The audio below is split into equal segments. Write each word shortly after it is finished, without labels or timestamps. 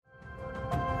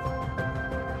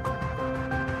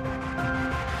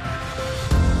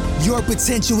Your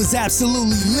potential is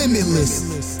absolutely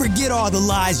limitless. Forget all the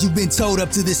lies you've been told up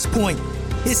to this point.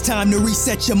 It's time to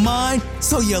reset your mind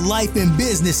so your life and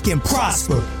business can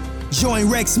prosper. Join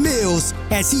Rex Mills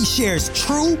as he shares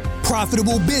true,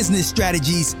 profitable business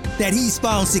strategies that he's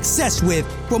found success with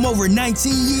from over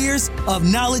 19 years of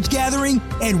knowledge gathering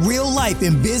and real life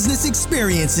and business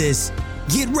experiences.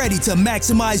 Get ready to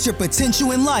maximize your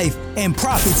potential in life and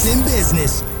profits in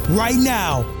business right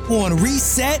now on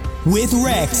Reset with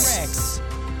Rex.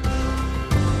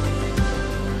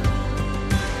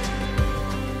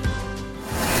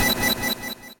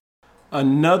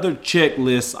 Another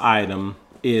checklist item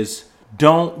is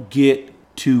don't get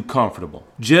too comfortable.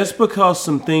 Just because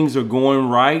some things are going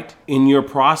right in your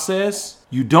process,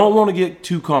 you don't want to get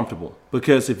too comfortable,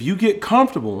 because if you get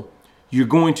comfortable, you're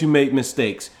going to make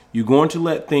mistakes. You're going to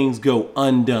let things go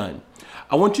undone.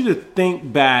 I want you to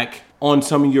think back on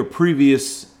some of your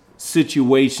previous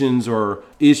situations or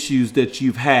issues that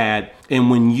you've had,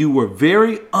 and when you were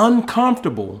very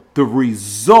uncomfortable, the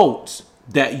results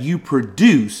that you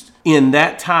produced in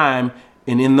that time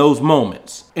and in those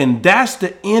moments. And that's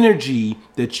the energy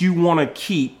that you want to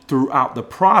keep throughout the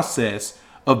process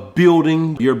of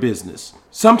building your business.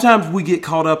 Sometimes we get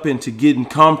caught up into getting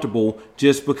comfortable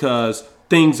just because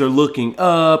things are looking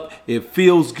up, it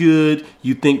feels good,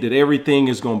 you think that everything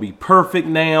is going to be perfect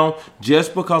now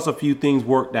just because a few things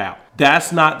worked out.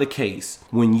 That's not the case.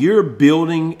 When you're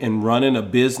building and running a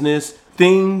business,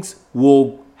 things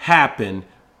will happen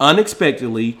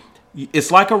unexpectedly.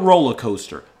 It's like a roller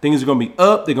coaster. Things are going to be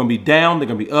up, they're going to be down, they're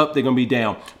going to be up, they're going to be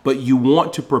down. But you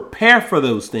want to prepare for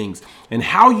those things. And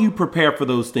how you prepare for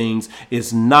those things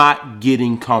is not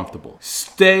getting comfortable.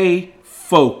 Stay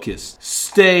focused,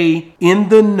 stay in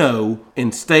the know,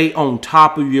 and stay on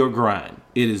top of your grind.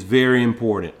 It is very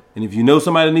important. And if you know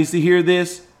somebody that needs to hear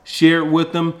this, share it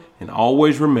with them. And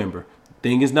always remember, the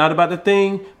thing is not about the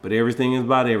thing, but everything is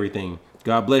about everything.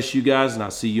 God bless you guys, and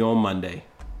I'll see you on Monday.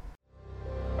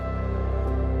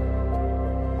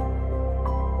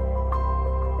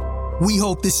 We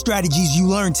hope the strategies you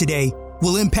learned today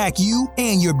will impact you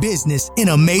and your business in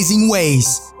amazing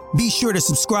ways. Be sure to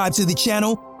subscribe to the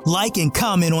channel, like and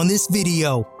comment on this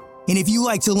video. And if you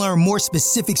like to learn more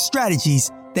specific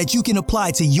strategies that you can apply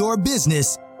to your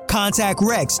business, contact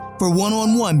Rex for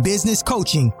one-on-one business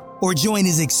coaching or join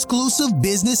his exclusive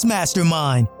business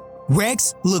mastermind.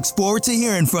 Rex looks forward to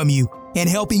hearing from you and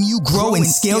helping you grow and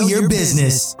scale your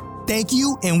business. Thank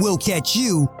you, and we'll catch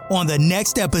you on the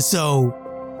next episode.